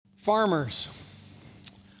Farmers.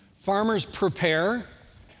 Farmers prepare,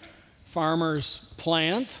 farmers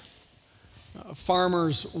plant,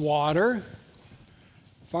 farmers water,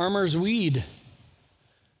 farmers weed,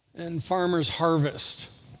 and farmers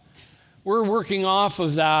harvest. We're working off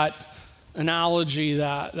of that analogy,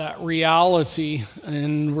 that reality,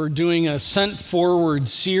 and we're doing a Sent Forward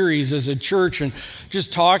series as a church and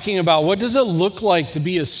just talking about what does it look like to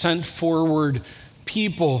be a sent forward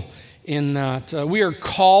people in that. We are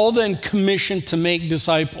called and commissioned to make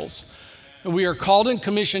disciples. We are called and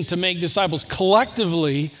commissioned to make disciples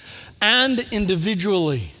collectively and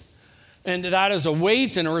individually. And that is a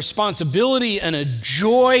weight and a responsibility and a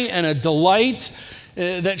joy and a delight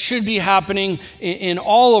that should be happening in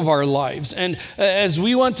all of our lives. And as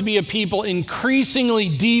we want to be a people increasingly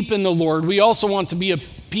deep in the Lord, we also want to be a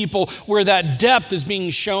people where that depth is being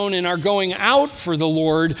shown in our going out for the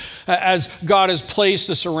Lord as God has placed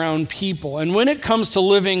us around people. And when it comes to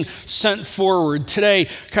living sent forward today,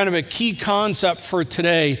 kind of a key concept for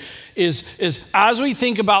today is as we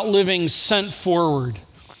think about living sent forward,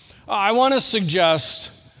 I want to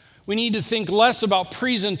suggest we need to think less about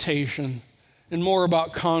presentation and more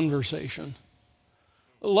about conversation.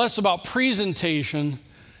 Less about presentation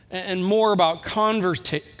and more about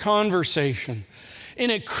conversation. In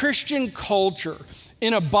a Christian culture,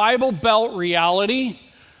 in a Bible Belt reality,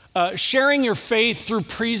 sharing your faith through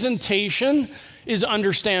presentation is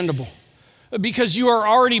understandable because you are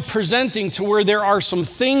already presenting to where there are some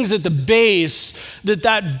things at the base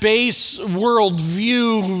that base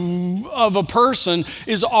worldview of a person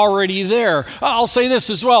is already there. I'll say this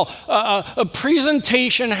as well. A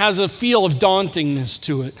presentation has a feel of dauntingness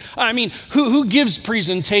to it. I mean, who gives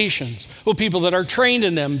presentations? Well, people that are trained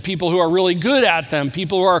in them, people who are really good at them,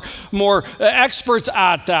 people who are more experts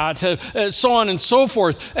at that, so on and so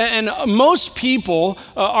forth. And most people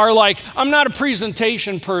are like, I'm not a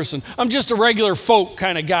presentation person. I'm just a regular folk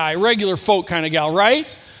kind of guy, regular folk kind of gal, right?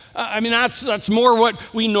 I mean, that's more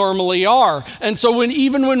what we normally are. And so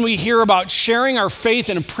even when we hear about sharing our faith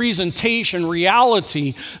in a presentation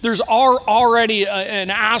reality, there's already an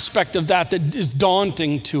aspect of that is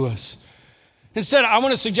daunting to us. Instead, I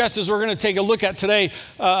want to suggest, as we're going to take a look at today,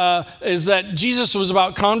 is that Jesus was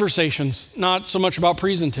about conversations, not so much about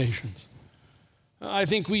presentations. I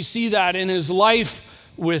think we see that in his life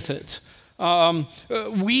with it.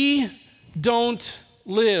 We don't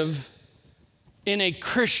live in a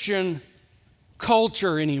Christian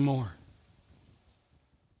culture anymore.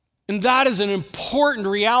 And that is an important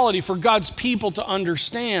reality for God's people to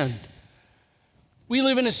understand. We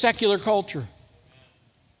live in a secular culture.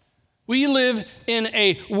 We live in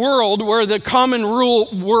a world where the common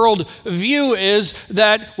world view is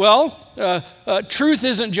that, truth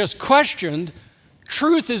isn't just questioned,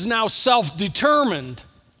 truth is now self-determined.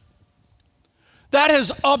 That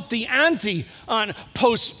has upped the ante from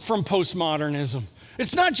postmodernism.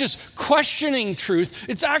 It's not just questioning truth,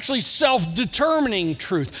 it's actually self-determining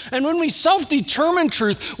truth. And when we self-determine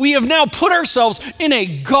truth, we have now put ourselves in a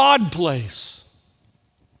God place.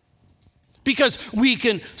 Because we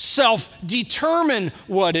can self-determine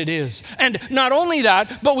what it is. And not only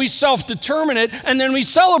that, but we self-determine it, and then we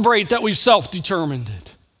celebrate that we've self-determined it.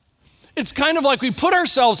 It's kind of like we put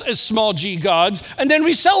ourselves as small g gods, and then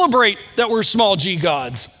we celebrate that we're small g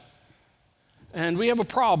gods. And we have a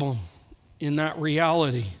problem in that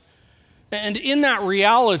reality. And in that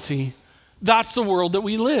reality, that's the world that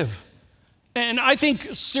we live. And I think,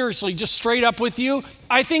 seriously, just straight up with you,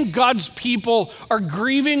 I think God's people are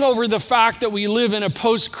grieving over the fact that we live in a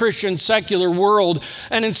post-Christian secular world.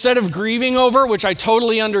 And instead of grieving over, which I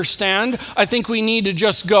totally understand, I think we need to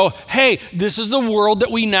just go, hey, this is the world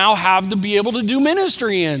that we now have to be able to do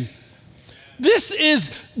ministry in.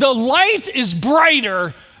 The light is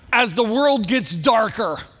brighter as the world gets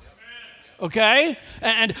darker. Okay?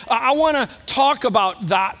 And I want to talk about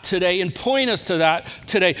that today and point us to that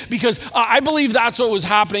today because I believe that's what was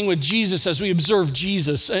happening with Jesus as we observe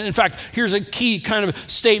Jesus. And in fact, here's a key kind of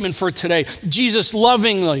statement for today. Jesus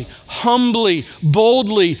lovingly, humbly,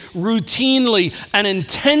 boldly, routinely, and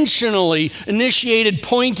intentionally initiated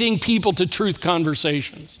pointing people to truth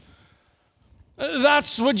conversations.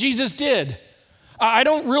 That's what Jesus did. I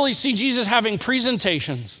don't really see Jesus having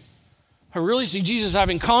presentations. I really see Jesus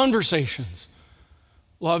having conversations.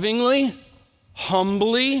 Lovingly,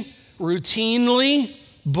 humbly, routinely,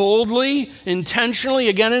 boldly, intentionally,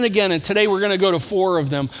 again and again. And today we're going to go to 4 of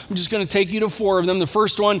them. I'm just going to take you to 4 of them. The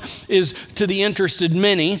first one is to the interested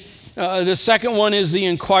many. The second one is the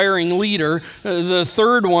inquiring leader. The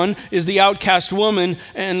third one is the outcast woman.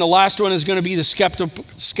 And the last one is going to be the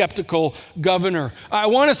skeptical governor. I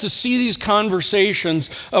want us to see these conversations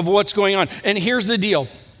of what's going on. And here's the deal.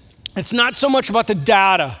 It's not so much about the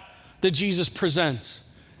data that Jesus presents.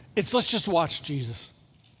 It's let's just watch Jesus.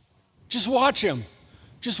 Just watch him.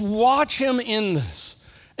 Just watch him in this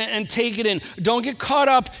and take it in. Don't get caught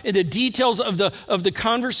up in the details of the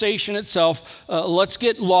conversation itself. Let's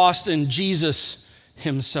get lost in Jesus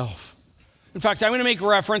himself. In fact, I'm going to make a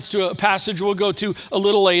reference to a passage we'll go to a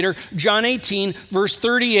little later. John 18, verse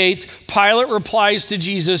 38, Pilate replies to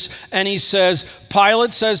Jesus, and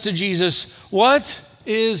Pilate says to Jesus, "What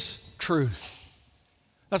is truth?"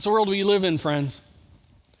 That's the world we live in, friends.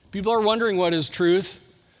 People are wondering what is truth.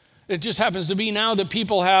 It just happens to be now that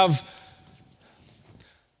people have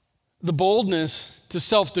the boldness to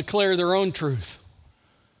self-declare their own truth.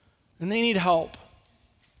 And they need help.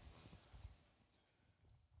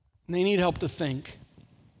 And they need help to think.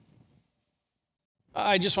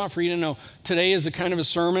 I just want for you to know, today is the kind of a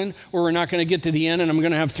sermon where we're not going to get to the end and I'm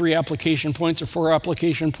going to have 3 application points or 4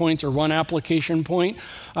 application points or 1 application point.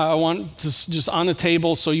 I want to just on the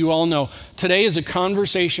table so you all know. Today is a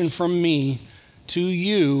conversation from me to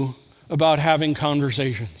you about having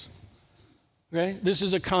conversations. Okay? This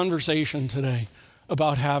is a conversation today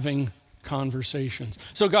about having conversations.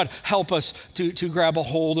 So God, help us to grab a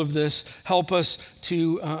hold of this. Help us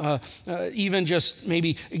to even just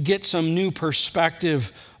maybe get some new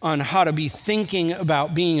perspective on how to be thinking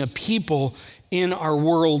about being a people in our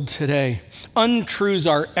world today. Untruths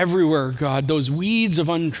are everywhere, God, those weeds of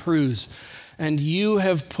untruths. And you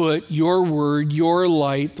have put your word, your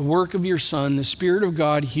light, the work of your Son, the Spirit of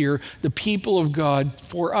God here, the people of God,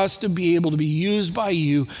 for us to be able to be used by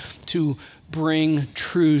you to bring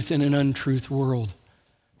truth in an untruth world.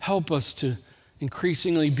 Help us to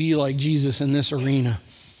increasingly be like Jesus in this arena.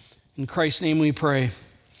 In Christ's name we pray.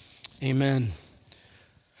 Amen.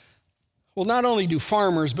 Well, not only do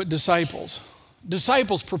farmers, but disciples.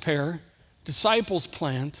 Disciples prepare, disciples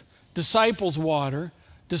plant, disciples water,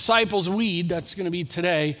 disciples weed, that's going to be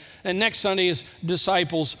today, and next Sunday is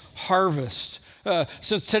disciples harvest.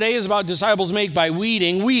 Since today is about disciples made by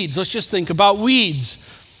weeding, weeds, let's just think about weeds.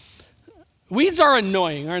 Weeds are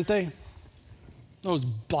annoying, aren't they? Those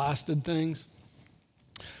blasted things.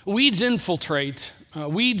 Weeds infiltrate.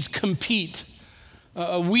 Weeds compete.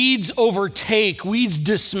 Weeds overtake. Weeds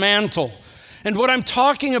dismantle. And what I'm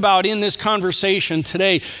talking about in this conversation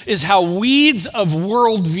today is how weeds of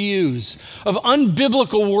worldviews, of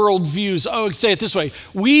unbiblical worldviews, I would say it this way,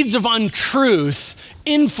 weeds of untruth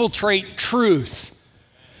infiltrate truth.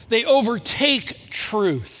 They overtake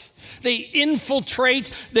truth. They infiltrate,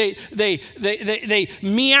 they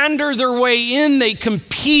meander their way in, they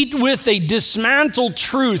compete with, they dismantle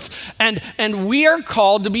truth. And we are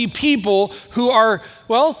called to be people who are,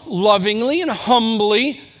 well, lovingly and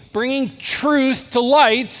humbly bringing truth to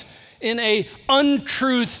light in a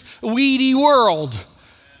untruth, weedy world.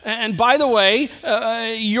 And by the way,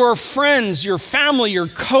 your friends, your family, your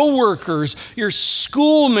coworkers, your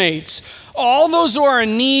schoolmates, all those who are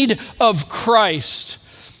in need of Christ,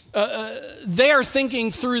 they are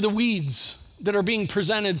thinking through the weeds that are being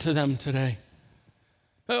presented to them today.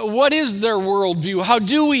 What is their worldview? How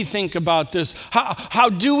do we think about this? How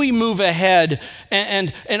do we move ahead?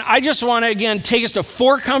 And I just want to, again, take us to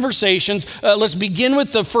 4 conversations. Let's begin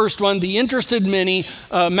with the first one, the interested many,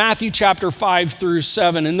 Matthew chapter 5 through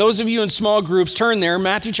 7. And those of you in small groups, turn there.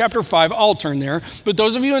 Matthew chapter 5, I'll turn there. But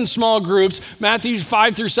those of you in small groups, Matthew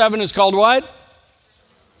 5 through 7 is called what?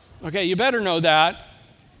 Okay, you better know that.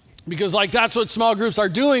 Because that's what small groups are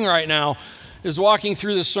doing right now, is walking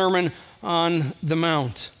through the Sermon on the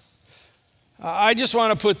Mount. I just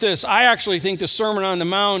want to put this. I actually think the Sermon on the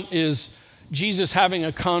Mount is Jesus having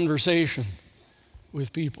a conversation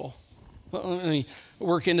with people. Let me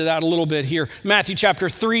work into that a little bit here. Matthew chapter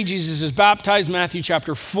 3, Jesus is baptized. Matthew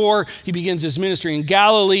chapter 4, he begins his ministry in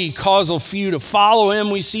Galilee. He calls a few to follow him.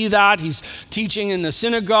 We see that. He's teaching in the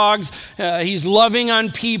synagogues. He's loving on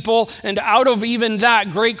people. And out of even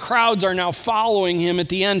that, great crowds are now following him at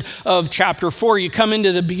the end of chapter 4. You come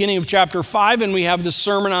into the beginning of chapter 5, and we have the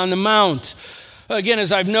Sermon on the Mount. Again,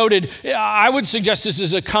 as I've noted, I would suggest this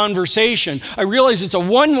is a conversation. I realize it's a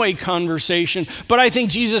one-way conversation, but I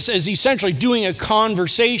think Jesus is essentially doing a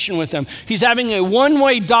conversation with them. He's having a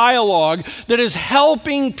one-way dialogue that is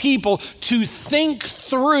helping people to think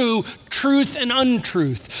through truth and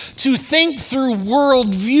untruth, to think through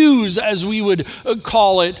worldviews, as we would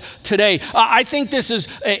call it today. I think this is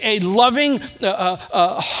a loving,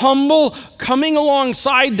 humble coming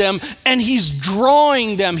alongside them, and he's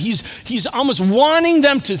drawing them. He's almost wanting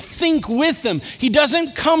them to think with them. He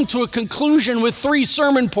doesn't come to a conclusion with 3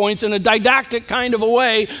 sermon points in a didactic kind of a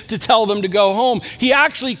way to tell them to go home. He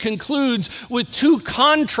actually concludes with 2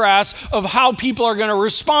 contrasts of how people are going to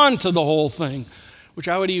respond to the whole thing, which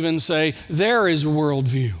I would even say there is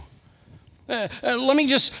worldview. Let me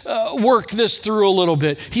just work this through a little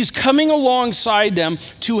bit. He's coming alongside them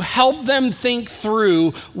to help them think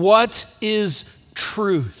through what is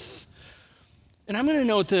truth. And I'm going to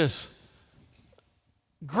note this.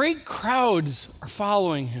 Great crowds are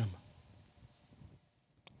following him.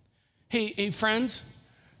 Hey, friends,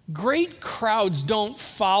 great crowds don't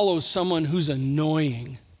follow someone who's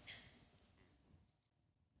annoying.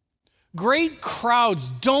 Great crowds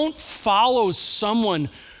don't follow someone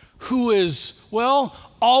who is,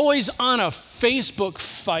 always on a Facebook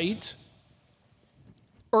fight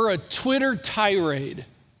or a Twitter tirade.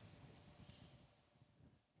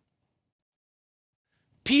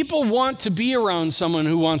 People want to be around someone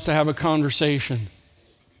who wants to have a conversation.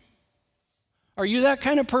 Are you that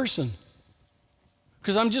kind of person?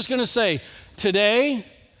 Because I'm just going to say, today,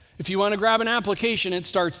 if you want to grab an application, it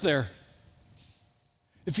starts there.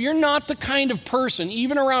 If you're not the kind of person,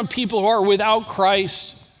 even around people who are without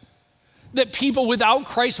Christ, that people without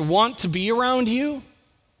Christ want to be around you,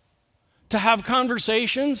 to have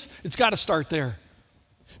conversations, it's got to start there.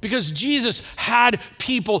 Because Jesus had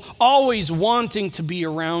people always wanting to be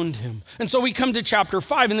around him. And so we come to chapter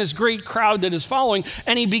 5 and this great crowd that is following,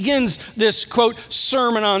 and he begins this, quote,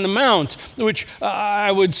 Sermon on the Mount, which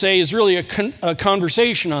I would say is really a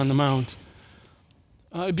conversation on the Mount.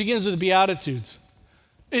 It begins with the Beatitudes.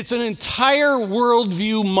 It's an entire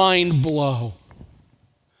worldview mind blow.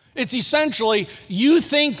 It's essentially, you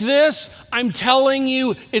think this, I'm telling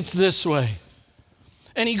you it's this way.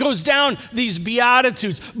 And he goes down these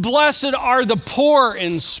Beatitudes. Blessed are the poor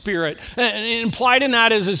in spirit. And implied in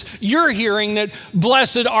that is you're hearing that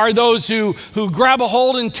blessed are those who grab a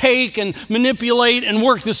hold and take and manipulate and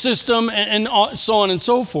work the system and so on and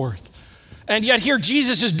so forth. And yet here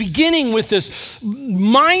Jesus is beginning with this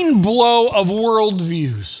mind blow of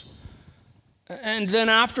worldviews. And then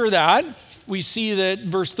after that, we see that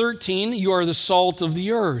verse 13, you are the salt of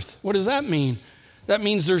the earth. What does that mean? That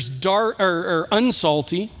means there's dark or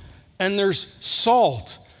unsalty and there's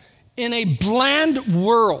salt. In a bland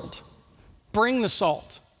world, bring the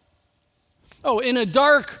salt. Oh, in a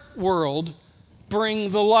dark world,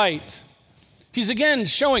 bring the light. He's again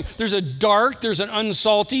showing there's a dark, there's an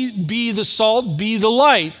unsalty, be the salt, be the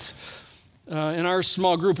light. In our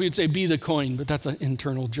small group, we'd say be the coin, but that's an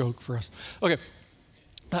internal joke for us. Okay,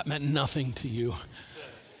 that meant nothing to you.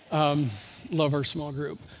 Love our small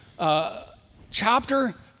group.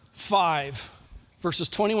 Chapter 5, verses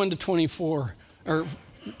 21 to 24, or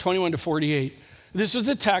 21 to 48. This was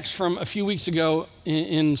the text from a few weeks ago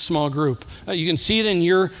in small group. You can see it in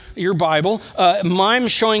your Bible. I'm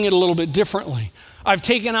showing it a little bit differently. I've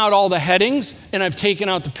taken out all the headings and I've taken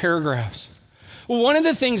out the paragraphs. Well, one of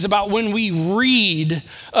the things about when we read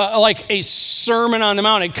like a Sermon on the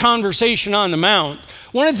Mount, a conversation on the Mount,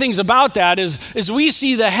 one of the things about that is we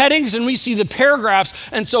see the headings and we see the paragraphs,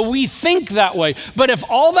 and so we think that way. But if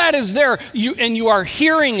all that is there and you are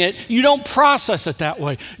hearing it, you don't process it that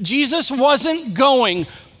way. Jesus wasn't going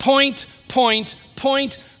point,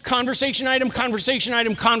 conversation item, conversation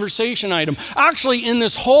item, conversation item. Actually, in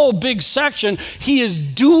this whole big section, he is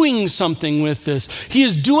doing something with this. He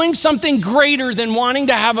is doing something greater than wanting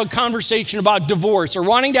to have a conversation about divorce or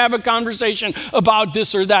wanting to have a conversation about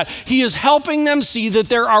this or that. He is helping them see that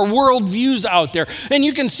there are worldviews out there. And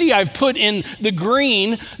you can see I've put in the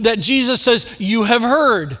green that Jesus says, you have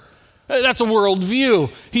heard. That's a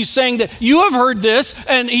worldview. He's saying that you have heard this,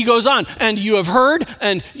 and he goes on, and you have heard,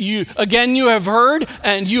 and you have heard,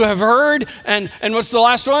 and you have heard, and what's the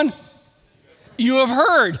last one? You have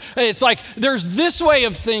heard. It's like there's this way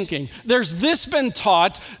of thinking. There's this been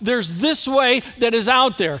taught. There's this way that is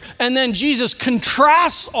out there. And then Jesus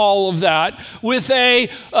contrasts all of that with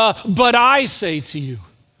but I say to you.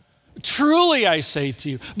 Truly I say to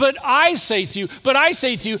you, but I say to you, but I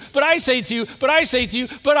say to you, but I say to you, but I say to you,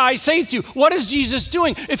 but I say to you. What is Jesus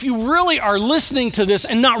doing? If you really are listening to this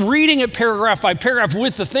and not reading it paragraph by paragraph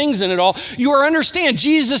with the things in it all, you are understand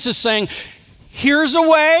Jesus is saying, here's a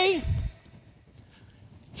way,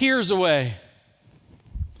 here's a way.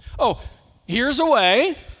 Oh, here's a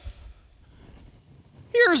way,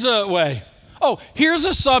 here's a way. Oh, here's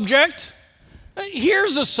a subject.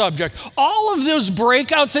 Here's a subject. All of those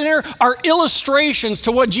breakouts in there are illustrations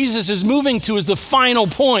to what Jesus is moving to as the final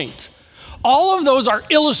point. All of those are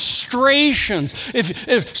illustrations.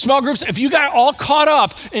 If small groups, if you got all caught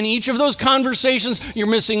up in each of those conversations, you're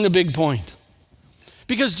missing the big point.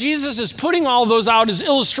 Because Jesus is putting all those out as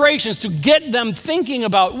illustrations to get them thinking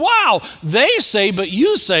about, wow, they say, but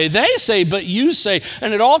you say, they say, but you say.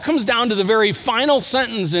 And it all comes down to the very final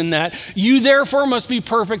sentence in that, you therefore must be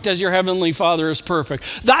perfect as your heavenly Father is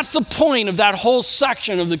perfect. That's the point of that whole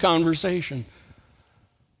section of the conversation.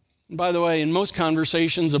 And by the way, in most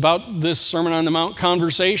conversations about this Sermon on the Mount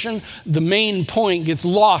conversation, the main point gets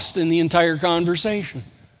lost in the entire conversation.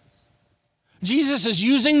 Jesus is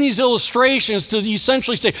using these illustrations to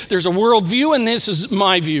essentially say, there's a worldview and this is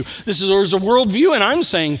my view. There's a worldview and I'm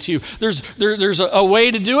saying to you, there's a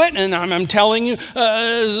way to do it and I'm telling you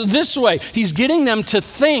this way. He's getting them to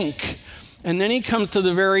think. And then he comes to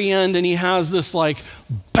the very end and he has this like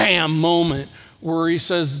bam moment where he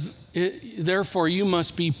says, therefore you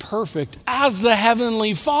must be perfect as the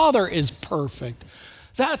heavenly Father is perfect.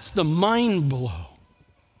 That's the mind blow.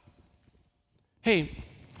 Hey,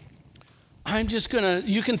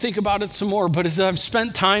 you can think about it some more, but as I've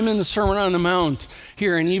spent time in the Sermon on the Mount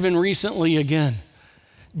here and even recently again,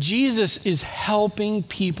 Jesus is helping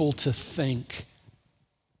people to think.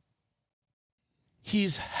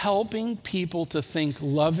 He's helping people to think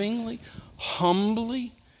lovingly,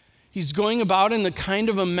 humbly. He's going about in the kind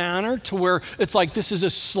of a manner to where it's like this is a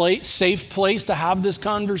safe place to have this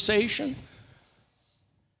conversation.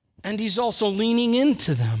 And he's also leaning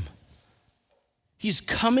into them. He's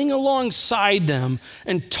coming alongside them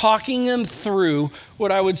and talking them through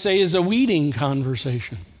what I would say is a weeding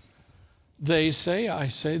conversation. They say, I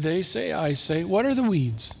say, they say, I say. What are the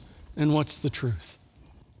weeds and what's the truth?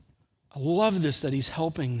 I love this, that he's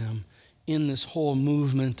helping them in this whole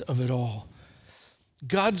movement of it all.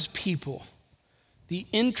 God's people, the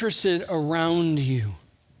interested around you,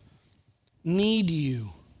 need you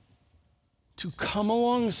to come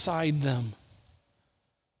alongside them,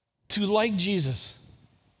 to, like Jesus,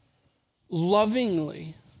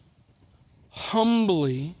 lovingly,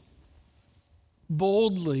 humbly,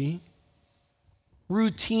 boldly,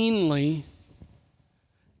 routinely,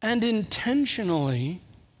 and intentionally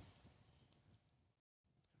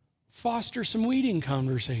foster some weeding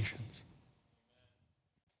conversations.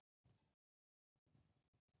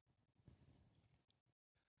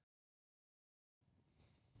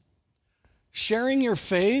 Sharing your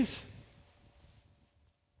faith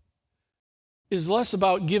is less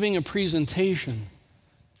about giving a presentation,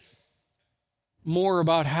 more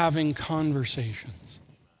about having conversations.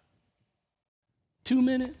 2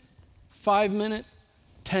 minute, 5 minute,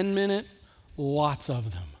 10 minute, lots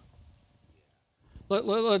of them.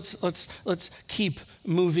 Let's keep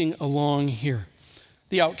moving along here.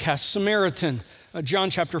 The outcast Samaritan, John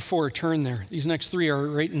chapter 4, turn there. These next three are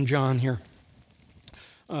right in John here.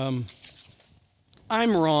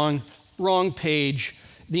 I'm wrong page.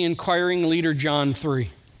 The Inquiring Leader, John 3.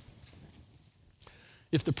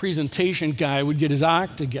 If the presentation guy would get his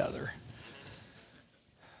act together.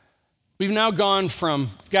 We've now gone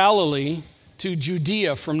from Galilee to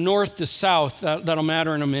Judea, from north to south. That'll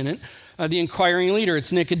matter in a minute. The Inquiring Leader,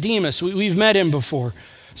 it's Nicodemus. We've met him before.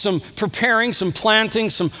 Some preparing, some planting,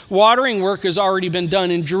 some watering work has already been done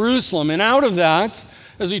in Jerusalem. And out of that,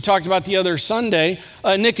 as we talked about the other Sunday,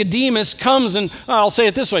 Nicodemus comes and, I'll say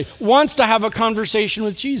it this way, wants to have a conversation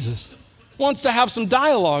with Jesus, wants to have some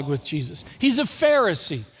dialogue with Jesus. He's a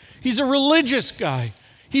Pharisee. He's a religious guy.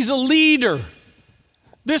 He's a leader.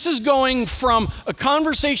 This is going from a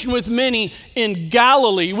conversation with many in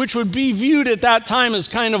Galilee, which would be viewed at that time as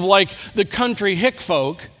kind of like the country hick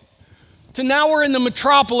folk, to now we're in the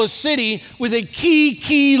metropolis city with a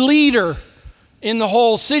key leader in the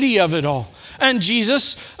whole city of it all. And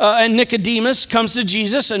Jesus and Nicodemus comes to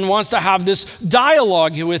Jesus and wants to have this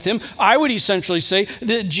dialogue with him. I would essentially say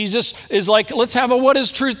that Jesus is like, let's have a what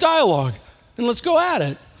is truth dialogue and let's go at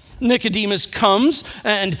it. Nicodemus comes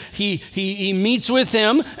and he meets with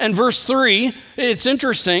him. And verse 3, it's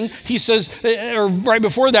interesting. He says, or right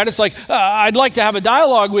before that, it's like, I'd like to have a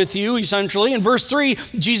dialogue with you, essentially. In verse 3,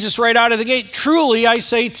 Jesus right out of the gate, truly I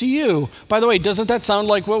say to you. By the way, doesn't that sound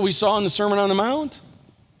like what we saw in the Sermon on the Mount?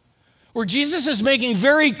 Where Jesus is making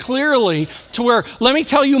very clearly to where, let me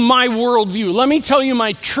tell you my worldview, let me tell you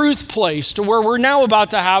my truth place, to where we're now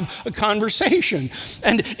about to have a conversation.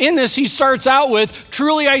 And in this, he starts out with,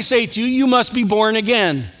 truly I say to you, you must be born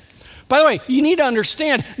again. By the way, you need to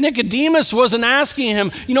understand, Nicodemus wasn't asking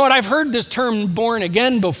him, you know what, I've heard this term born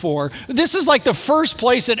again before. This is like the first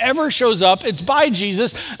place it ever shows up. It's by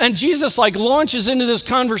Jesus, and Jesus like launches into this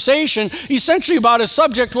conversation essentially about a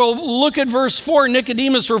subject. Well, look at verse 4.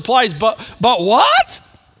 Nicodemus replies, but what?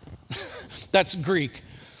 That's Greek.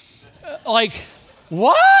 Like,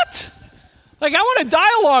 what? Like, I want a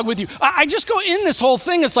dialogue with you. I just go in this whole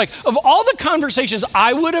thing. It's like, of all the conversations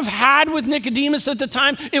I would have had with Nicodemus at the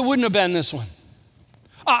time, it wouldn't have been this one.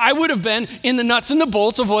 I would have been in the nuts and the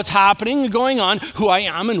bolts of what's happening and going on, who I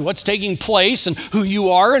am and what's taking place and who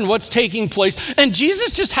you are and what's taking place. And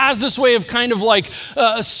Jesus just has this way of kind of like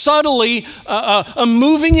subtly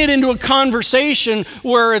moving it into a conversation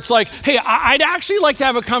where it's like, hey, I'd actually like to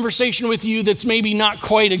have a conversation with you that's maybe not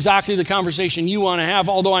quite exactly the conversation you want to have,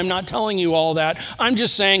 although I'm not telling you all that. I'm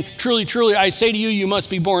just saying, truly, truly, I say to you, you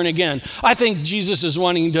must be born again. I think Jesus is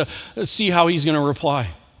wanting to see how he's going to reply.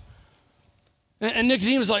 And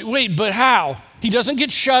Nicodemus is like, wait, but how? He doesn't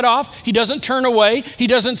get shut off. He doesn't turn away. He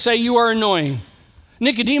doesn't say, you are annoying.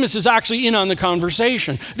 Nicodemus is actually in on the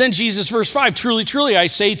conversation. Then Jesus, verse 5, truly, truly, I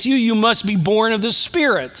say to you, you must be born of the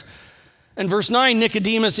Spirit. And verse 9,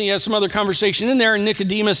 Nicodemus, and he has some other conversation in there, and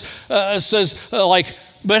Nicodemus says,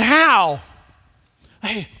 but how?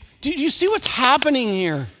 Hey, do you see what's happening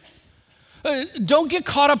here? Don't get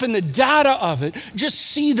caught up in the data of it. Just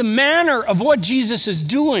see the manner of what Jesus is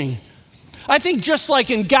doing. I think just like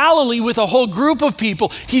in Galilee with a whole group of people,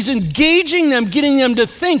 he's engaging them, getting them to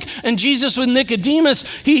think. And Jesus with Nicodemus,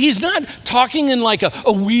 he's not talking in like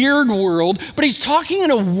a weird world, but he's talking in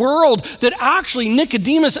a world that actually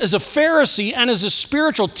Nicodemus as a Pharisee and as a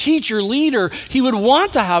spiritual teacher, leader, he would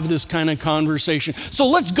want to have this kind of conversation. So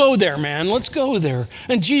let's go there, man. Let's go there.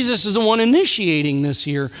 And Jesus is the one initiating this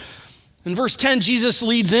here. In verse 10, Jesus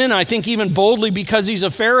leads in, I think even boldly because he's a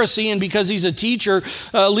Pharisee and because he's a teacher,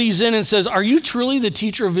 leads in and says, are you truly the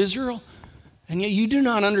teacher of Israel? And yet you do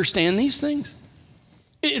not understand these things?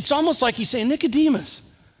 It's almost like he's saying, Nicodemus,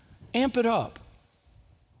 amp it up.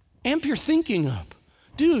 Amp your thinking up.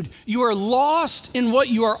 Dude, you are lost in what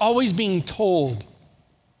you are always being told.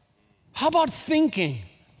 How about thinking?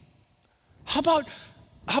 How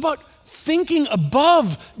about thinking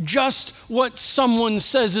above just what someone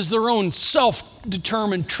says is their own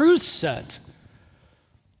self-determined truth set?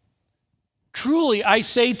 Truly, I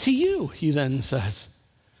say to you, he then says.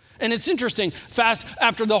 And it's interesting, fast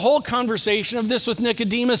after the whole conversation of this with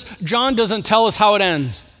Nicodemus, John doesn't tell us how it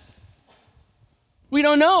ends. We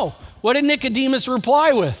don't know. What did Nicodemus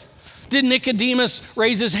reply with? Did Nicodemus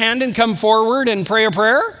raise his hand and come forward and pray a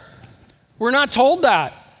prayer? We're not told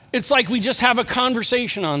that. It's like we just have a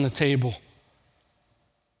conversation on the table.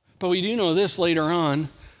 But we do know this later on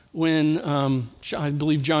when, I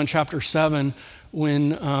believe John chapter 7, when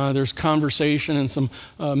there's conversation and some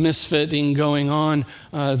misfitting going on,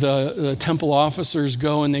 the temple officers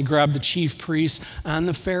go and they grab the chief priests and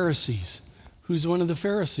the Pharisees. Who's one of the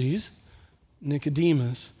Pharisees?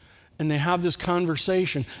 Nicodemus. And they have this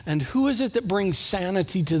conversation. And who is it that brings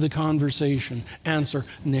sanity to the conversation? Answer,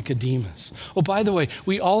 Nicodemus. Oh, by the way,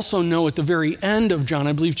 we also know at the very end of John,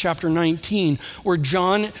 I believe chapter 19, where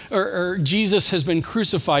Jesus has been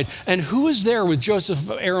crucified. And who is there with Joseph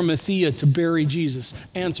of Arimathea to bury Jesus?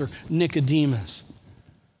 Answer, Nicodemus.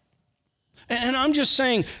 And I'm just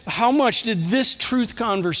saying, how much did this truth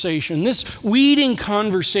conversation, this weeding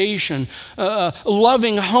conversation,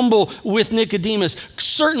 loving, humble with Nicodemus,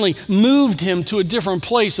 certainly moved him to a different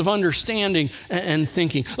place of understanding and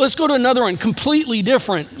thinking. Let's go to another one, completely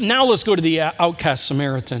different. Now let's go to the outcast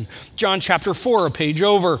Samaritan. John chapter 4, a page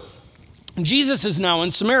over. Jesus is now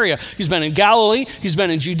in Samaria. He's been in Galilee. He's been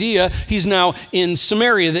in Judea. He's now in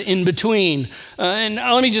Samaria, the in-between. And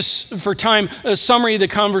let me just, for time, a summary of the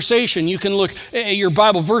conversation. You can look at your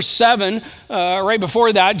Bible. Verse 7, right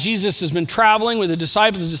before that, Jesus has been traveling with the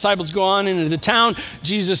disciples. The disciples go on into the town.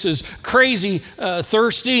 Jesus is crazy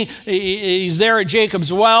thirsty. He's there at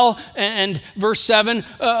Jacob's well. And verse 7,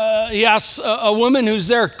 he asks a woman who's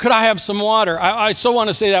there, could I have some water? I so want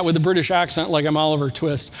to say that with a British accent like I'm Oliver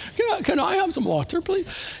Twist. Can I have some water, please?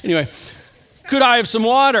 Anyway, could I have some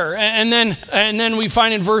water? And then we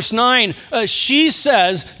find in verse 9, she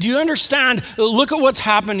says, do you understand? Look at what's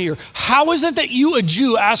happened here. How is it that you, a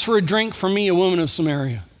Jew, ask for a drink from me, a woman of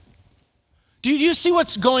Samaria? Do you see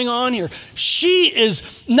what's going on here? She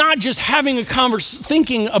is not just having a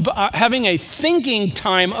thinking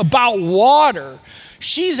time about water.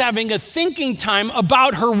 She's having a thinking time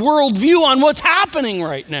about her worldview on what's happening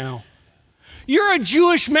right now. You're a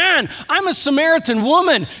Jewish man. I'm a Samaritan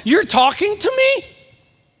woman. You're talking to me?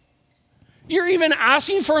 You're even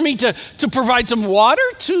asking for me to provide some water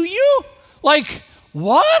to you? Like,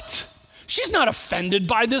 what? She's not offended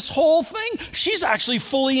by this whole thing. She's actually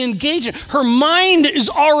fully engaged. Her mind is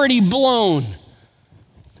already blown.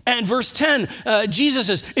 And verse 10, Jesus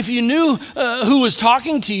says, if you knew who was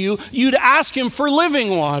talking to you, you'd ask him for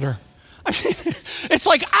living water. I mean, it's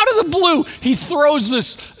like out of the blue, he throws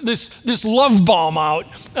this love bomb out.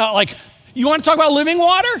 Like, you want to talk about living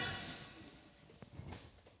water?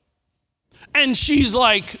 And she's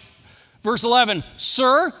like, verse 11,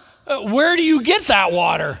 sir, where do you get that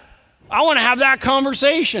water? I want to have that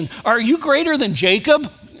conversation. Are you greater than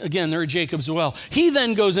Jacob? Again, they're at Jacob's well. He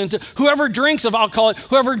then goes into, whoever drinks of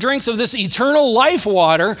this eternal life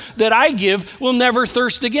water that I give will never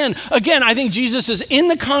thirst again. Again, I think Jesus is in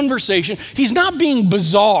the conversation. He's not being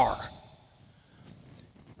bizarre.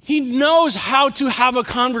 He knows how to have a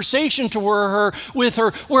conversation with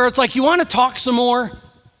her where it's like, you want to talk some more?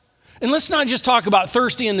 And let's not just talk about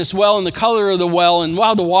thirsty in this well and the color of the well and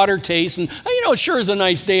how the water tastes. And, it sure is a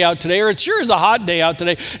nice day out today, or it sure is a hot day out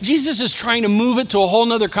today. Jesus is trying to move it to a whole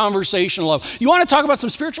nother conversation level. You want to talk about some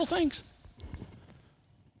spiritual things?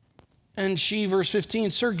 And she, verse 15,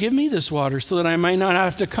 sir, give me this water so that I might not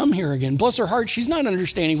have to come here again. Bless her heart, she's not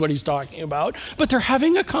understanding what he's talking about, but they're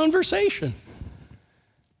having a conversation.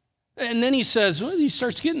 And then he says, he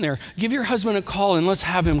starts getting there. Give your husband a call and let's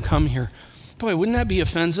have him come here. Boy, wouldn't that be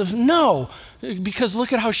offensive? No, because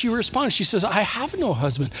look at how she responds. She says, I have no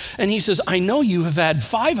husband. And he says, I know you have had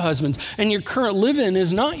 5 husbands and your current live-in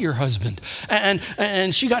is not your husband.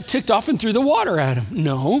 And she got ticked off and threw the water at him.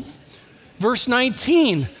 No. Verse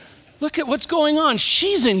 19, look at what's going on.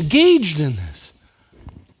 She's engaged in this.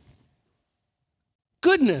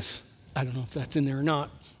 Goodness, I don't know if that's in there or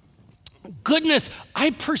not. Goodness,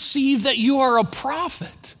 I perceive that you are a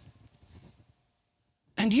prophet.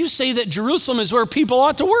 And you say that Jerusalem is where people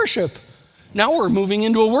ought to worship. Now we're moving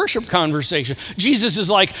into a worship conversation. Jesus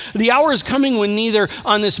is like, the hour is coming when neither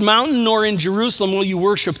on this mountain nor in Jerusalem will you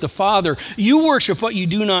worship the Father. You worship what you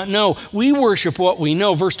do not know. We worship what we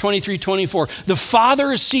know. Verse 23, 24. The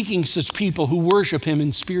Father is seeking such people who worship him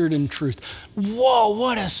in spirit and truth. Whoa,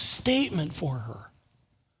 what a statement for her.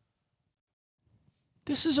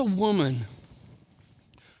 This is a woman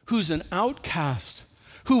who's an outcast,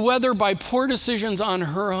 who whether by poor decisions on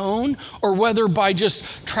her own or whether by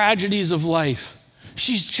just tragedies of life,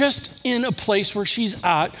 she's just in a place where she's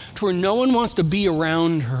at to where no one wants to be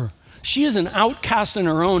around her. She is an outcast in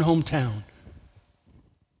her own hometown.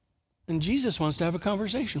 And Jesus wants to have a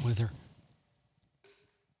conversation with her.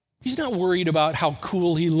 He's not worried about how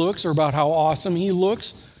cool he looks or about how awesome he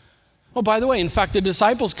looks. Oh, by the way, in fact, the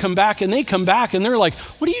disciples come back and they're like,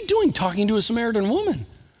 what are you doing talking to a Samaritan woman?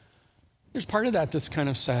 There's part of that that's kind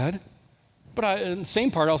of sad. But in the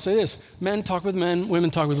same part, I'll say this. Men talk with men, women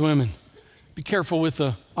talk with women. Be careful with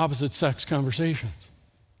the opposite sex conversations.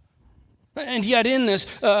 And yet in this,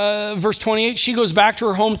 verse 28, she goes back to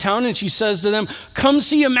her hometown and she says to them, come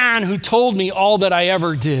see a man who told me all that I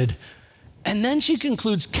ever did. And then she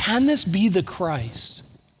concludes, can this be the Christ?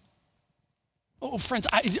 Oh, friends,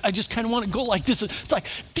 I just kind of want to go like this. It's like,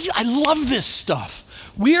 I love this stuff.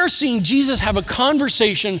 We are seeing Jesus have a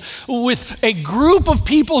conversation with a group of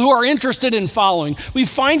people who are interested in following. We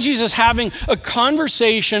find Jesus having a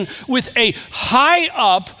conversation with a high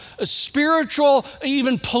up, a spiritual,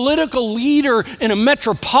 even political leader in a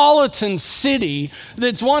metropolitan city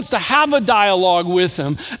that wants to have a dialogue with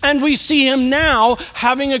him. And we see him now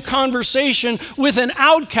having a conversation with an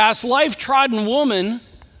outcast, life-trodden woman.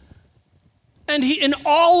 And in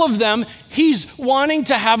all of them, he's wanting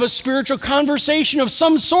to have a spiritual conversation of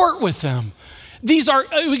some sort with them. These are,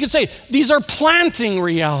 we could say, these are planting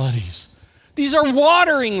realities. These are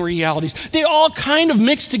watering realities. They all kind of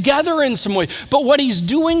mix together in some way. But what he's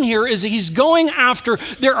doing here is he's going after,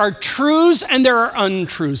 there are truths and there are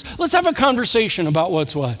untruths. Let's have a conversation about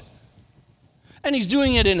what's what. And he's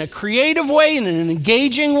doing it in a creative way, in an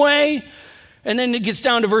engaging way. And then it gets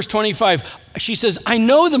down to verse 25. She says, I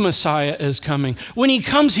know the Messiah is coming. When he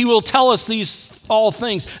comes, he will tell us these all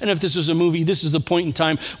things. And if this was a movie, this is the point in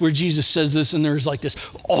time where Jesus says this and there's like this,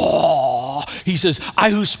 oh, he says,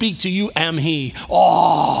 I who speak to you am he.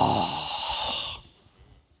 Oh,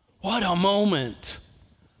 what a moment.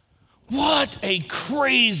 What a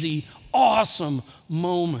crazy, awesome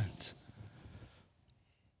moment.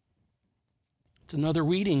 It's another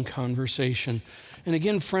weeding conversation. And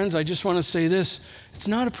again, friends, I just want to say this. It's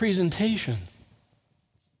not a presentation.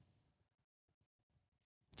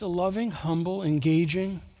 It's a loving, humble,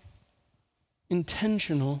 engaging,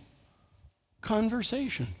 intentional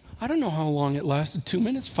conversation. I don't know how long it lasted. 2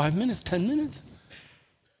 minutes, 5 minutes, 10 minutes,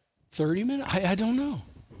 30 minutes? I don't know.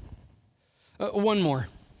 One more.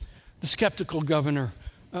 The skeptical governor.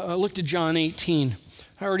 Look to John 18.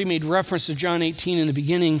 I already made reference to John 18 in the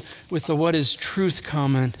beginning with the what is truth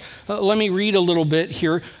comment. Let me read a little bit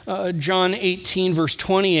here. John 18, verse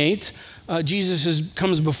 28. Jesus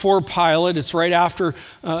comes before Pilate. It's right after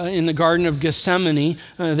in the Garden of Gethsemane.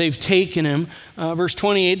 They've taken him. Verse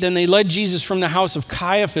 28, then they led Jesus from the house of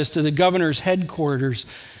Caiaphas to the governor's headquarters.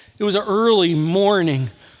 It was an early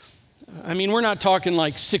morning. I mean, we're not talking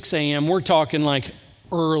like 6 a.m., we're talking like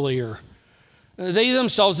earlier. They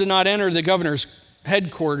themselves did not enter the governor's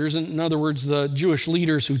headquarters, in other words, the Jewish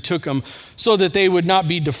leaders who took them, so that they would not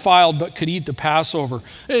be defiled but could eat the Passover.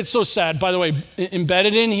 It's so sad. By the way,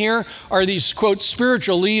 embedded in here are these, quote,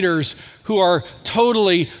 spiritual leaders who are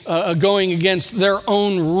totally going against their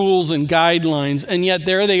own rules and guidelines, and yet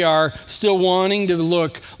there they are, still wanting to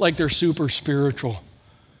look like they're super spiritual.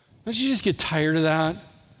 Don't you just get tired of that?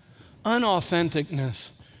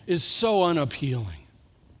 Unauthenticness is so unappealing.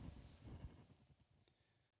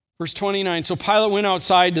 Verse 29, so Pilate went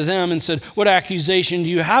outside to them and said, what accusation do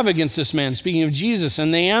you have against this man? Speaking of Jesus.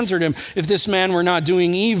 And they answered him, if this man were not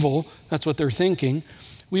doing evil, that's what they're thinking,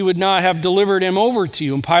 we would not have delivered him over to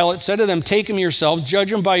you. And Pilate said to them, take him yourselves,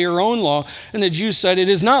 judge him by your own law. And the Jews said, it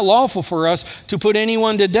is not lawful for us to put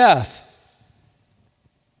anyone to death.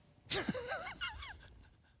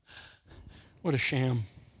 What a sham.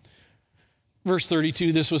 Verse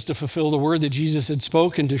 32, this was to fulfill the word that Jesus had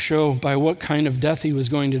spoken to show by what kind of death he was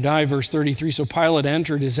going to die. Verse 33, so Pilate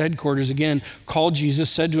entered his headquarters again, called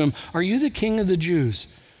Jesus, said to him, are you the king of the Jews?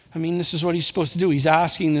 I mean, this is what he's supposed to do. He's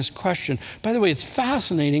asking this question. By the way, it's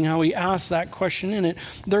fascinating how he asks that question in it.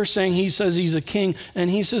 They're saying he says he's a king,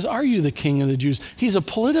 and he says, are you the king of the Jews? He's a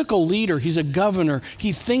political leader. He's a governor.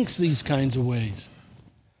 He thinks these kinds of ways.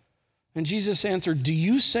 And Jesus answered, do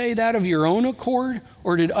you say that of your own accord,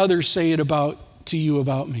 or did others say it to you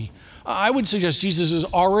about me? I would suggest Jesus is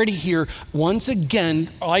already here once again,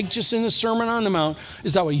 like just in the Sermon on the Mount.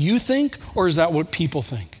 Is that what you think, or is that what people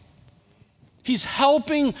think? He's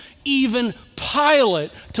helping even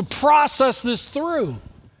Pilate to process this through.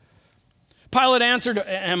 Pilate answered,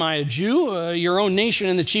 am I a Jew? Your own nation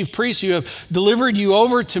and the chief priests who have delivered you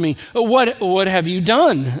over to me. What have you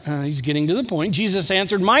done? He's getting to the point. Jesus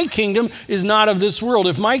answered, my kingdom is not of this world.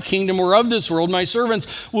 If my kingdom were of this world, my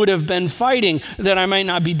servants would have been fighting that I might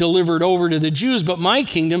not be delivered over to the Jews, but my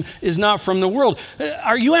kingdom is not from the world.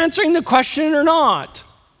 Are you answering the question or not?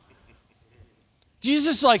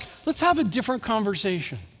 Jesus is like, let's have a different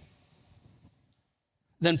conversation.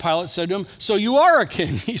 Then Pilate said to him, so you are a king.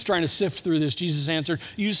 He's trying to sift through this. Jesus answered,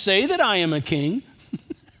 you say that I am a king.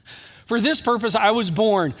 For this purpose I was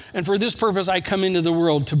born, and for this purpose I come into the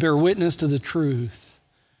world, to bear witness to the truth.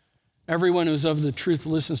 Everyone who is of the truth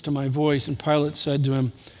listens to my voice. And Pilate said to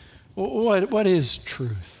him, what is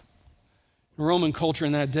truth? In Roman culture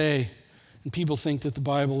in that day, and people think that the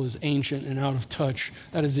Bible is ancient and out of touch.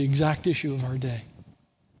 That is the exact issue of our day.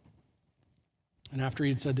 And after he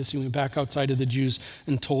had said this, he went back outside to the Jews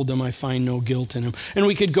and told them, I find no guilt in him. And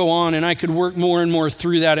we could go on, and I could work more and more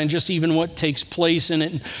through that, and just even what takes place in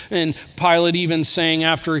it. And Pilate even saying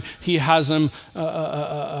after he has him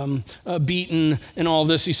beaten and all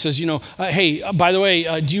this, he says, hey, by the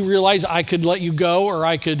way, do you realize I could let you go, or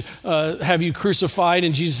I could have you crucified?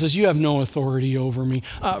 And Jesus says, you have no authority over me.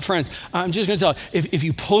 Friends, I'm just going to tell you, if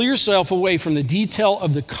you pull yourself away from the detail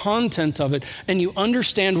of the content of it, and you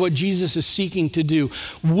understand what Jesus is seeking to do,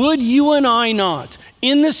 would you and I not,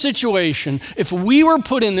 in this situation, if we were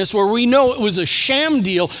put in this where we know it was a sham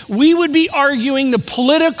deal, we would be arguing the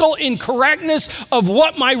political incorrectness of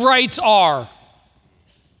what my rights are.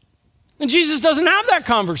 And Jesus doesn't have that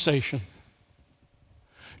conversation.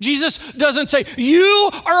 Jesus doesn't say, you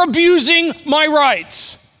are abusing my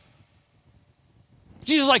rights.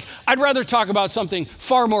 Jesus is like, I'd rather talk about something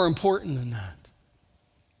far more important than that.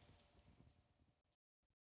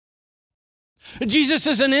 Jesus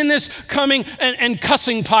isn't in this coming and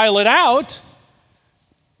cussing Pilate out.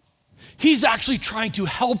 He's actually trying to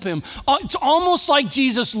help him. It's almost like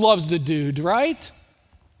Jesus loves the dude, right?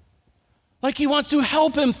 Like he wants to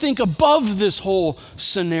help him think above this whole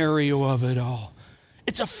scenario of it all.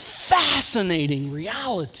 It's a fascinating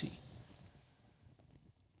reality.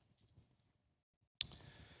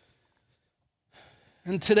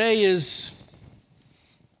 And today is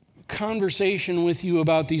conversation with you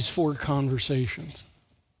about these 4 conversations.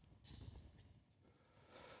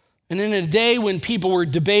 And in a day when people were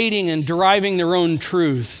debating and deriving their own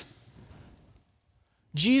truth,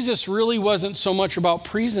 Jesus really wasn't so much about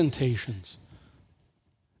presentations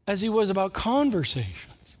as he was about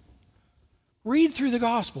conversations. Read through the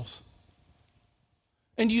Gospels,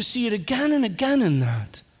 and you see it again and again in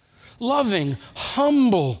that. Loving,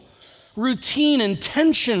 humble, routine,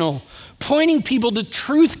 intentional, pointing people to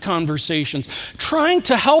truth conversations, trying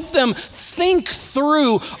to help them think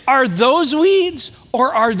through, are those weeds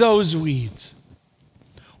or are those weeds?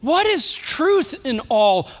 What is truth in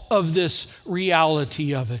all of this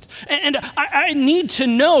reality of it? And I need to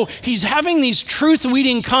know he's having these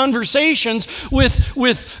truth-weeding conversations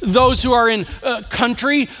with those who are in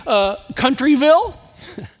Countryville.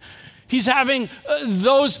 He's having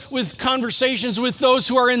those with conversations with those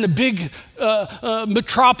who are in the big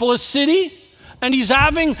metropolis city. And he's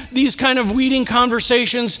having these kind of weeding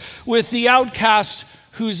conversations with the outcast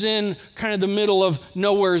who's in kind of the middle of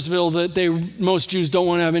Nowheresville that most Jews don't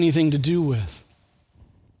want to have anything to do with.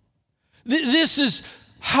 This is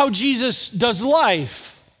how Jesus does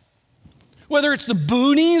life. Whether it's the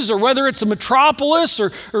boonies or whether it's a metropolis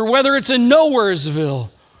or whether it's in Nowheresville.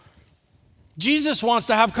 Jesus wants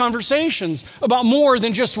to have conversations about more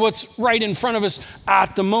than just what's right in front of us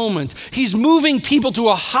at the moment. He's moving people to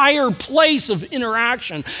a higher place of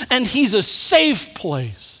interaction, and he's a safe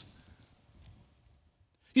place.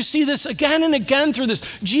 You see this again and again through this.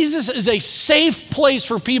 Jesus is a safe place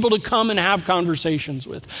for people to come and have conversations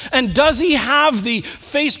with. And does he have the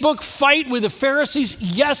Facebook fight with the Pharisees?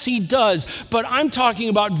 Yes, he does. But I'm talking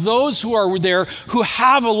about those who are there who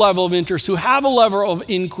have a level of interest, who have a level of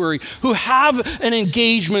inquiry, who have an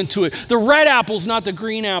engagement to it. The red apples, not the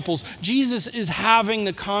green apples. Jesus is having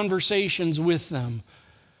the conversations with them.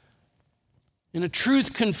 In a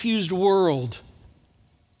truth-confused world,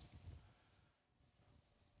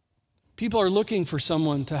 people are looking for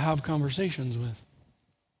someone to have conversations with.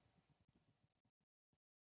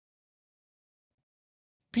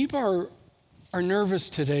 People are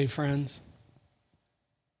nervous today, friends.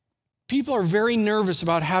 People are very nervous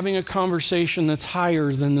about having a conversation that's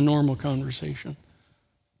higher than the normal conversation.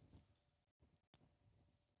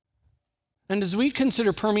 And as we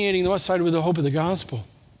consider permeating the West Side with the hope of the gospel,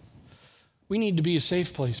 we need to be a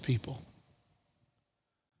safe place, people.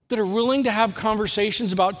 That are willing to have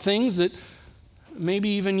conversations about things that maybe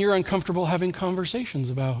even you're uncomfortable having conversations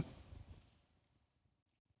about.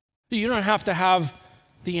 You don't have to have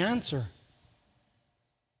the answer.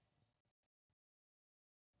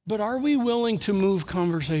 But are we willing to move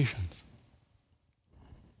conversations?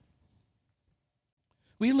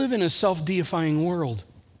 We live in a self-deifying world.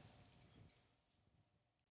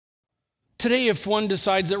 Today, if one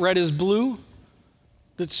decides that red is blue,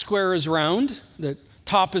 that square is round, that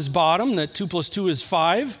top is bottom, that 2 + 2 is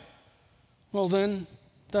 5, well then,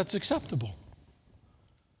 that's acceptable.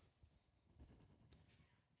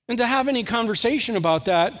 And to have any conversation about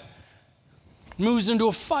that moves into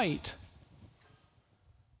a fight,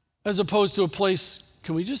 as opposed to a place,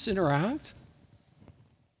 can we just interact?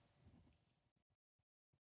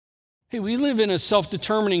 Hey, we live in a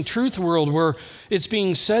self-determining truth world where it's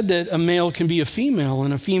being said that a male can be a female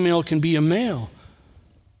and a female can be a male.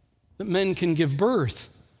 That men can give birth,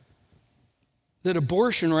 that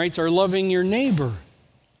abortion rights are loving your neighbor,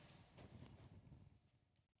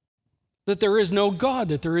 that there is no God,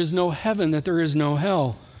 that there is no heaven, that there is no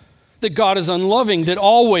hell, that God is unloving, that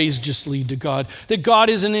always just lead to God, that God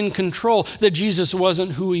isn't in control, that Jesus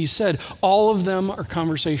wasn't who he said. All of them are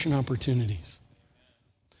conversation opportunities.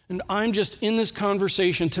 And I'm just in this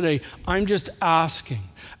conversation today, I'm just asking,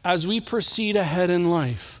 as we proceed ahead in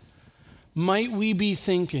life, might we be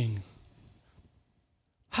thinking,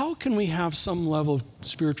 how can we have some level of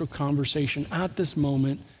spiritual conversation at this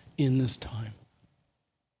moment in this time?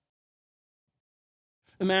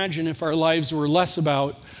 Imagine if our lives were less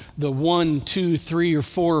about the 1, 2, 3, or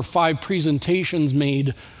 4, or 5 presentations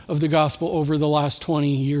made of the gospel over the last 20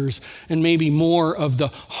 years, and maybe more of the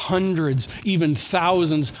hundreds, even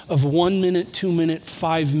thousands of 1-minute, 2-minute,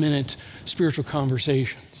 5-minute spiritual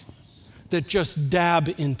conversations that just dab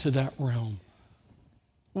into that realm.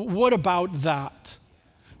 What about that?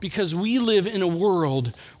 Because we live in a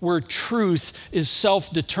world where truth is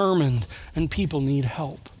self-determined and people need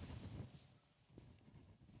help.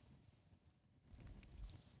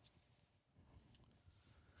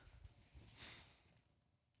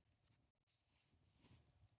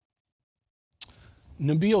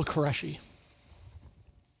 Nabeel Qureshi.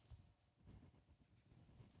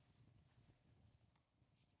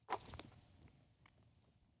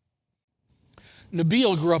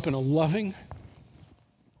 Nabeel grew up in a loving,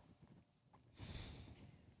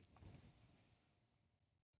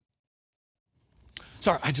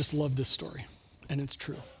 I just love this story, and it's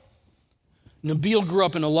true. Nabeel grew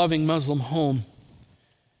up in a loving Muslim home.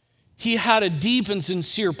 He had a deep and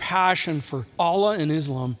sincere passion for Allah and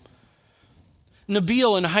Islam.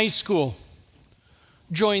 Nabeel in high school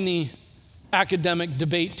joined the academic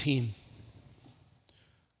debate team.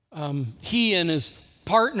 He and his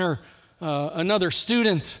partner, another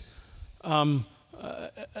student, one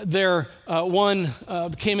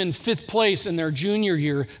came in 5th place in their junior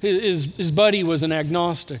year. His buddy was an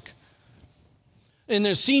agnostic. In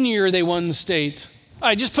their senior year, they won the state.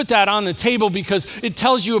 I just put that on the table because it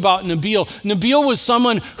tells you about Nabeel. Nabeel was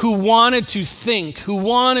someone who wanted to think, who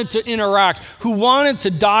wanted to interact, who wanted to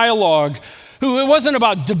dialogue, who it wasn't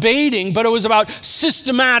about debating, but it was about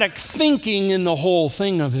systematic thinking in the whole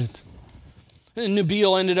thing of it. And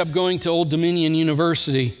Nabil ended up going to Old Dominion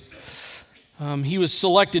University. He was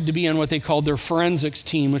selected to be on what they called their forensics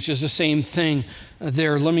team, which is the same thing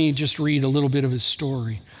there. Let me just read a little bit of his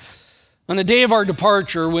story. On the day of our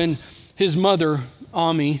departure, when his mother,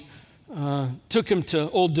 Ami, took him to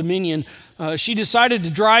Old Dominion, she decided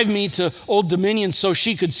to drive me to Old Dominion so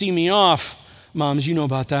she could see me off. Moms, you know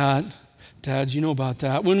about that. Dads, you know about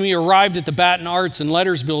that. When we arrived at the Batten Arts and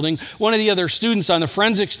Letters building, one of the other students on the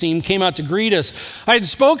forensics team came out to greet us. I had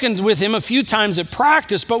spoken with him a few times at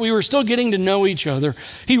practice, but we were still getting to know each other.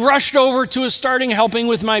 He rushed over to us, starting helping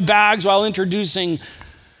with my bags while introducing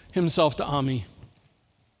himself to Ami.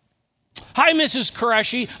 Hi, Mrs.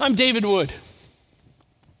 Qureshi. I'm David Wood.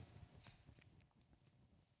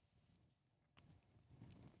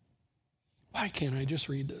 Why can't I just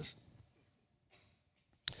read this?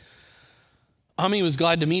 Ami was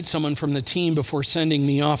glad to meet someone from the team before sending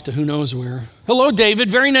me off to who knows where. Hello, David.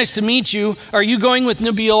 Very nice to meet you. Are you going with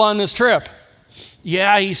Nabil on this trip?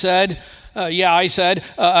 Yeah, he said. I said.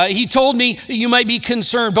 He told me you might be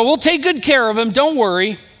concerned, but we'll take good care of him. Don't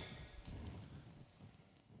worry.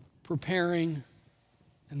 Preparing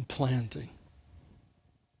and planting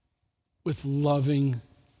with loving,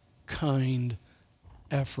 kind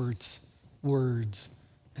efforts, words,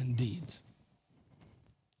 and deeds.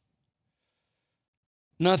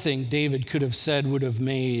 Nothing David could have said would have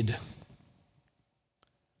made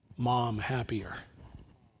Mom happier.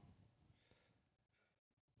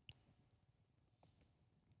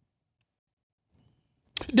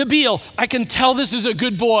 Nabil, I can tell this is a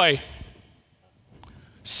good boy.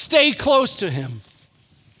 Stay close to him.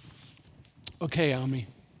 Okay, Ami.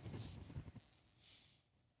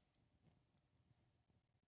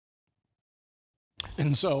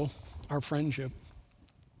 And so, our friendship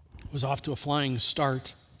was off to a flying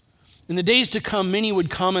start. In the days to come, many would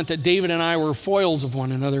comment that David and I were foils of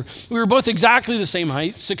one another. We were both exactly the same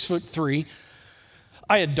height, 6'3".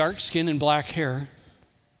 I had dark skin and black hair.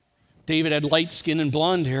 David had light skin and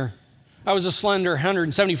blonde hair. I was a slender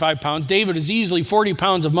 175 pounds. David was easily 40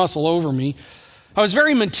 pounds of muscle over me. I was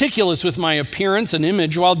very meticulous with my appearance and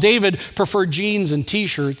image, while David preferred jeans and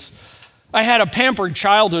t-shirts. I had a pampered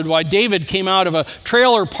childhood, while David came out of a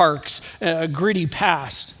trailer park's gritty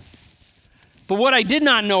past. But what I did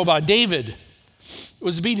not know about David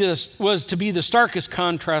was to be the starkest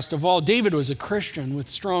contrast of all. David was a Christian with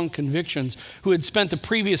strong convictions who had spent the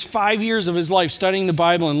previous 5 years of his life studying the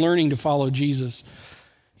Bible and learning to follow Jesus.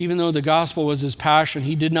 Even though the gospel was his passion,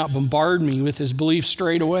 he did not bombard me with his beliefs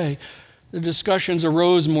straight away. The discussions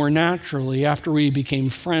arose more naturally after we became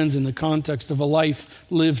friends in the context of a life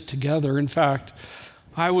lived together. In fact,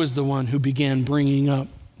 I was the one who began bringing up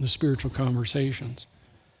the spiritual conversations.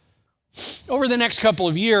 Over the next couple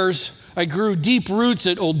of years, I grew deep roots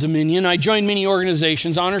at Old Dominion. I joined many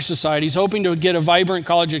organizations, honor societies, hoping to get a vibrant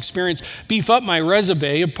college experience, beef up my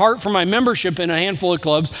resume. Apart from my membership in a handful of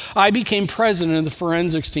clubs, I became president of the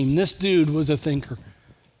forensics team. This dude was a thinker.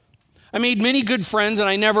 I made many good friends, and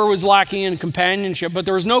I never was lacking in companionship, but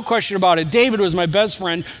there was no question about it. David was my best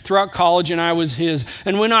friend throughout college, and I was his.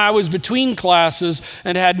 And when I was between classes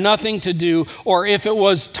and had nothing to do, or if it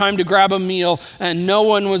was time to grab a meal and no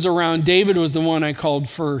one was around, David was the one I called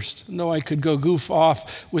first. And though I could go goof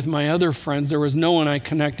off with my other friends, there was no one I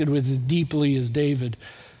connected with as deeply as David.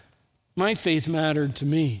 My faith mattered to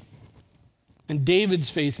me, and David's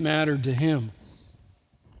faith mattered to him.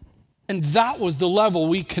 And that was the level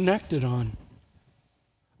we connected on.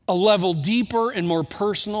 A level deeper and more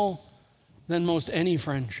personal than most any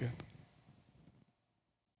friendship.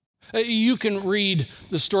 You can read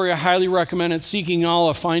the story. I highly recommend it. Seeking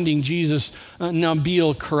Allah, Finding Jesus,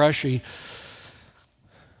 Nabil Qureshi.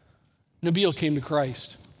 Nabil came to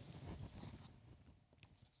Christ.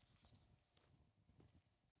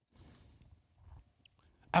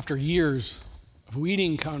 After years of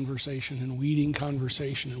weeding conversation and weeding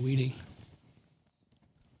conversation and weeding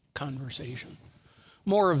conversation.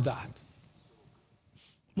 More of that.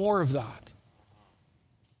 More of that.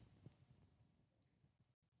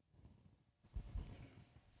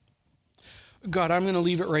 God, I'm going to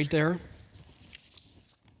leave it right there.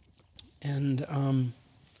 And,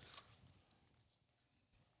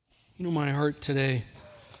 my heart today,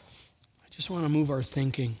 I just want to move our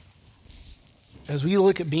thinking. As we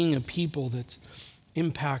look at being a people that's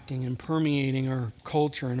impacting and permeating our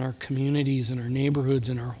culture and our communities and our neighborhoods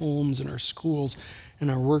and our homes and our schools and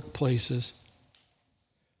our workplaces.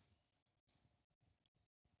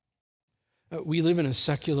 We live in a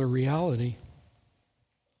secular reality.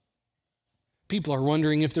 People are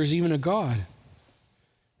wondering if there's even a God.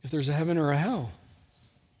 if there's a heaven or a hell.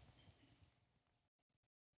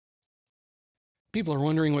 People are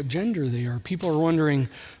wondering what gender they are. People are wondering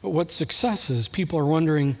what success is. People are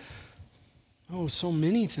wondering, so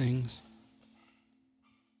many things.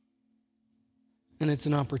 And it's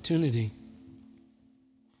an opportunity.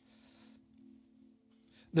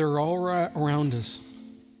 They're all around us,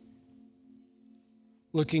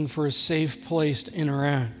 looking for a safe place to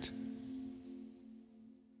interact,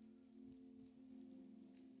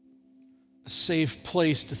 a safe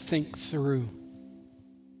place to think through.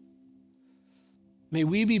 May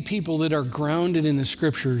we be people that are grounded in the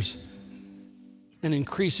Scriptures and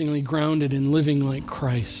increasingly grounded in living like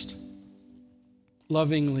Christ,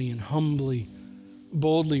 lovingly and humbly,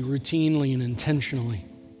 boldly, routinely, and intentionally,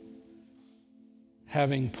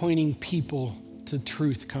 pointing people to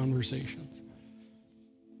truth conversations.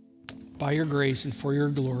 By your grace and for your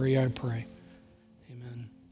glory, I pray.